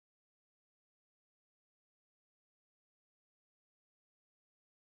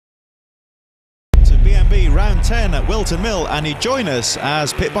MotoGP round 10 at Wilton Mill, and you join us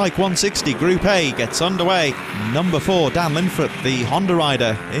as Pit Bike 160 Group A gets underway. Number 4, Dan Linfoot, the Honda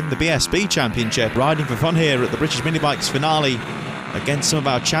rider in the BSB Championship, riding for fun here at the British Minibikes finale against some of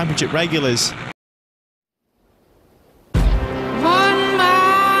our championship regulars.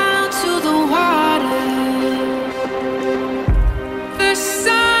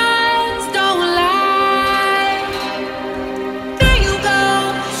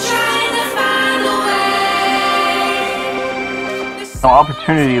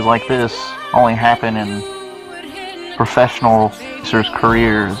 Opportunities like this only happen in professional racers'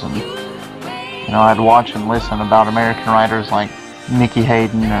 careers, and I'd watch and listen about American riders like Nicky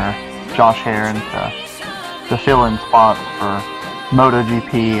Hayden or Josh Herron to fill in spots for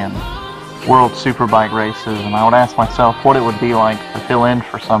MotoGP and World Superbike races, and I would ask myself what it would be like to fill in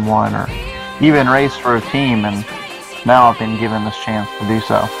for someone or even race for a team, and now I've been given this chance to do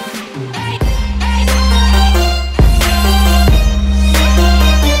so.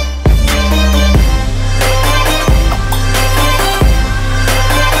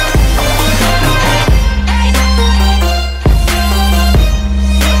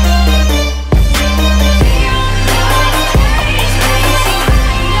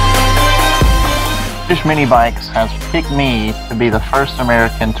 British Minibikes has picked me to be the first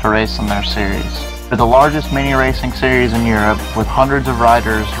American to race in their series. They're the largest mini racing series in Europe, with hundreds of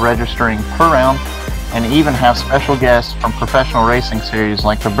riders registering per round, and even have special guests from professional racing series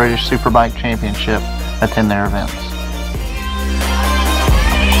like the British Superbike Championship attend their events.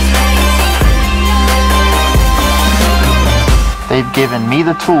 They've given me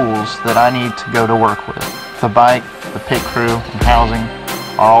the tools that I need to go to work with. The bike, the pit crew, and housing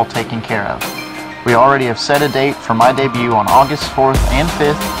are all taken care of. We already have set a date for my debut on August 4th and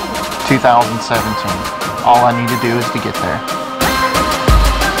 5th, 2017. All I need to do is to get there.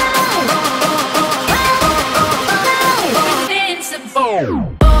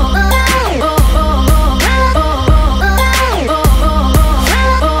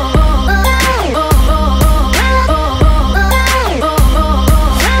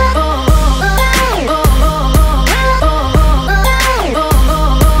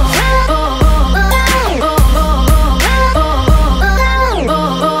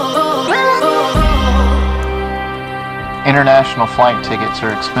 International flight tickets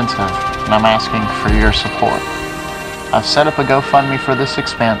are expensive, and I'm asking for your support. I've set up a GoFundMe for this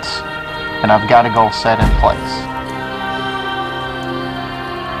expense, and I've got a goal set in place.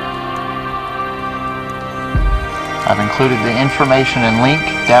 I've included the information and link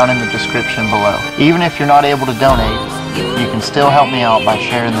down in the description below. Even if you're not able to donate, you can still help me out by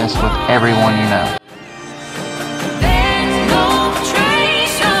sharing this with everyone you know.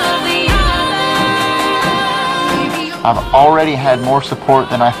 I've already had more support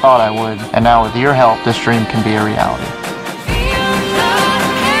than I thought I would, and now with your help, this dream can be a reality.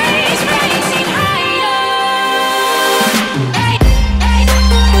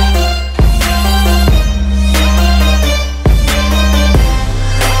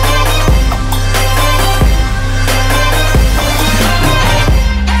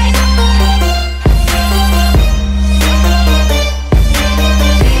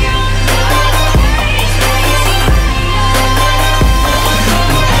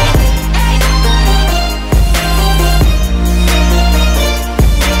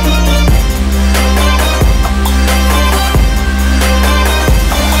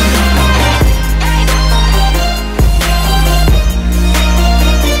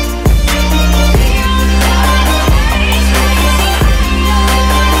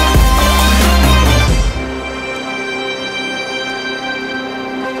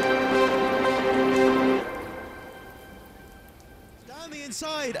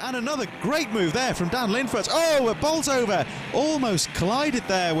 Inside, and another great move there from Dan Linfoot. Oh, a bolt over, almost collided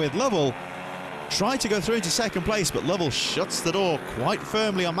there with Lovell. Tried to go through into second place, but Lovell shuts the door quite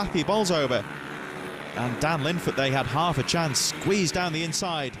firmly on Matthew Bolsover. And Dan Linfoot, they had half a chance, squeezed down the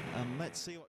inside. And let's see what